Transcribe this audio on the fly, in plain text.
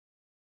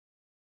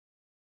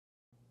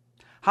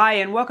Hi,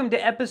 and welcome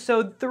to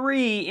episode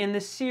 3 in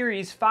the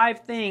series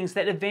 5 Things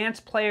That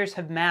Advanced Players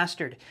Have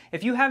Mastered.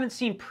 If you haven't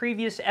seen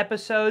previous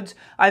episodes,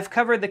 I've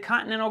covered the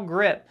continental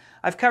grip,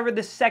 I've covered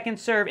the second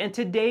serve, and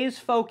today's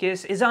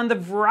focus is on the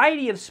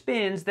variety of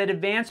spins that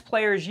advanced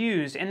players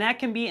use, and that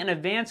can be an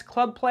advanced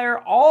club player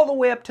all the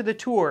way up to the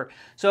tour.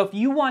 So if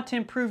you want to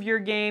improve your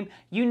game,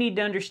 you need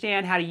to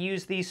understand how to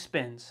use these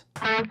spins.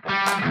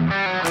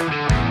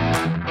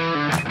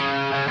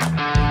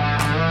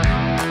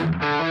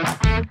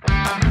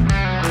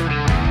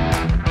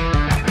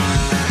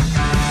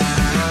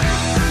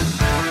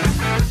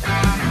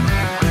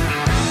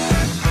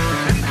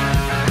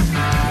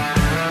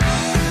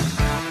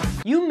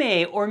 You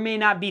may or may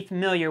not be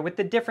familiar with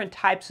the different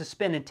types of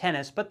spin in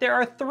tennis, but there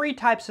are 3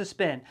 types of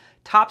spin: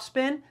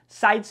 topspin,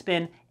 side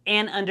spin,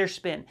 and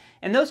underspin.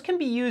 And those can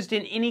be used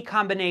in any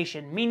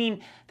combination,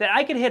 meaning that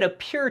I could hit a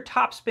pure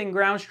topspin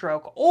ground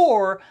stroke,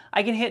 or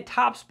I can hit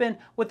topspin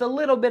with a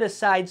little bit of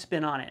side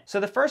spin on it. So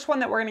the first one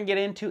that we're going to get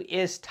into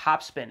is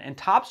topspin. And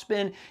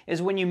topspin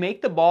is when you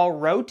make the ball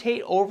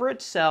rotate over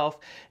itself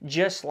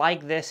just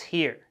like this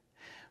here.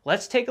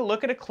 Let's take a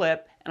look at a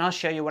clip and I'll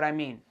show you what I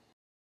mean.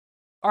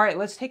 Alright,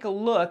 let's take a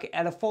look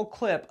at a full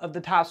clip of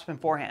the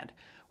topspin forehand.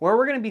 Where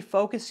we're going to be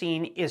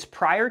focusing is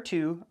prior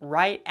to,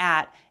 right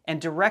at, and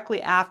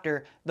directly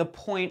after the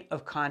point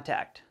of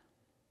contact.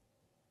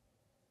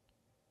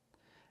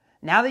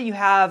 Now that you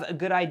have a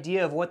good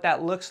idea of what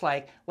that looks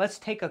like, let's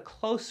take a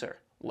closer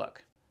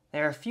look.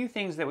 There are a few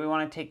things that we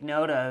want to take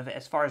note of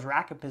as far as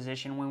racket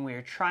position when we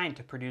are trying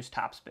to produce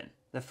topspin.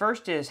 The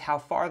first is how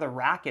far the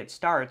racket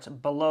starts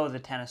below the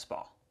tennis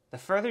ball. The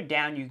further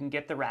down you can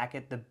get the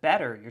racket, the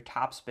better your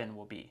topspin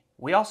will be.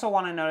 We also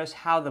want to notice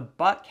how the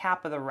butt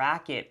cap of the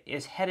racket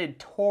is headed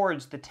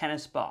towards the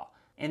tennis ball.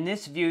 In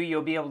this view,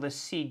 you'll be able to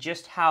see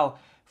just how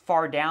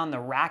far down the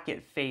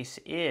racket face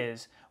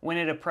is when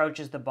it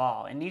approaches the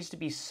ball. It needs to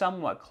be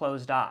somewhat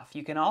closed off.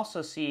 You can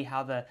also see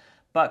how the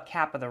butt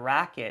cap of the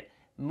racket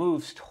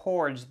moves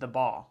towards the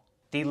ball.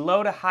 The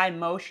low to high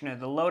motion, or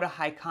the low to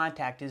high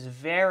contact, is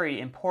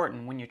very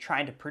important when you're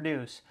trying to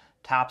produce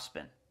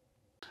topspin.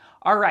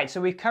 Alright, so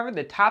we've covered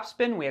the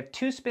topspin. We have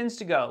 2 spins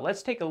to go.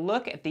 Let's take a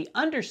look at the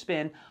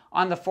underspin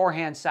on the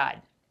forehand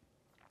side.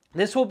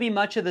 This will be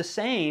much of the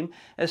same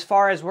as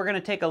far as we're going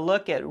to take a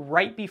look at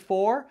right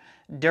before,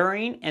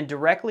 during, and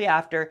directly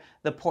after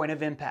the point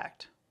of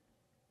impact.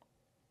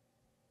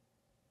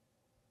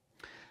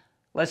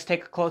 Let's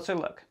take a closer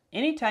look.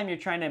 Anytime you're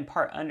trying to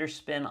impart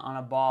underspin on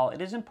a ball,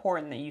 it is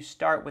important that you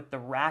start with the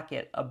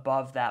racket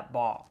above that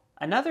ball.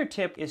 Another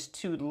tip is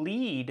to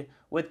lead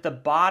with the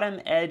bottom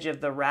edge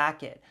of the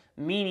racket,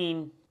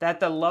 meaning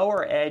that the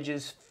lower edge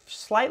is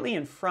slightly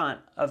in front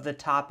of the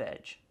top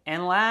edge.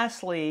 And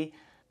lastly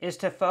is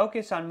to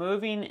focus on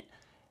moving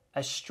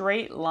a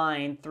straight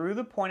line through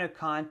the point of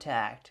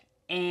contact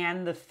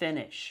and the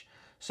finish.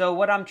 So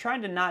what I'm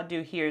trying to not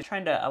do here is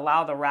trying to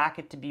allow the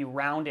racket to be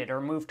rounded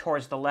or move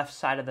towards the left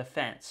side of the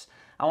fence.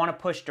 I want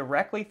to push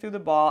directly through the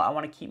ball. I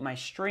want to keep my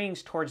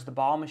strings towards the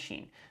ball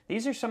machine.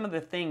 These are some of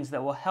the things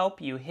that will help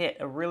you hit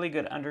a really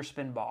good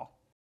underspin ball.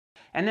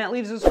 And that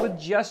leaves us with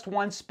just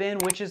one spin,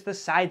 which is the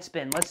side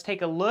spin. Let's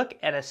take a look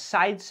at a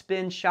side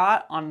spin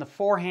shot on the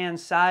forehand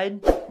side.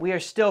 We are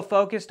still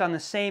focused on the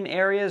same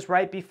areas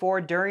right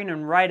before, during,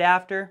 and right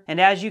after. And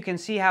as you can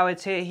see how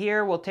it's hit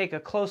here, we'll take a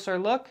closer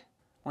look.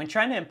 When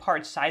trying to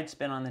impart side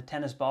spin on the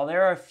tennis ball,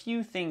 there are a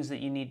few things that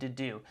you need to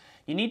do.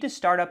 You need to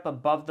start up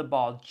above the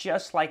ball,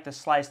 just like the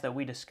slice that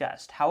we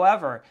discussed.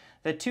 However,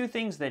 the 2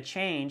 things that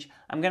change,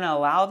 I'm going to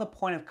allow the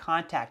point of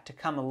contact to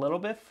come a little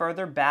bit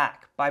further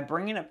back. By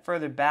bringing it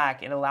further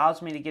back, it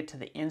allows me to get to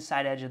the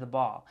inside edge of the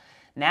ball.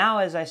 Now,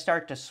 as I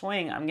start to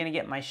swing, I'm going to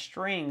get my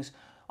strings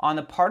on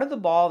the part of the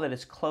ball that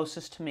is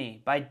closest to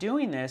me. By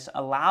doing this,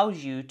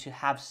 allows you to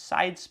have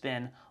side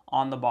spin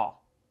on the ball.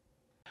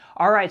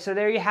 Alright, so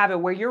there you have it,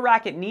 where your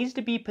racket needs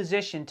to be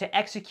positioned to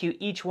execute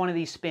each one of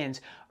these spins.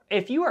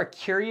 If you are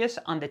curious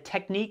on the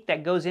technique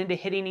that goes into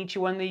hitting each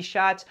one of these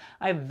shots,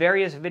 I have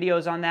various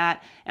videos on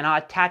that, and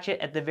I'll attach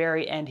it at the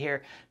very end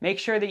here. Make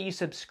sure that you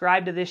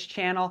subscribe to this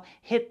channel,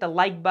 hit the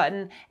like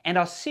button, and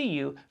I'll see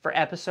you for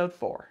episode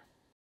 4.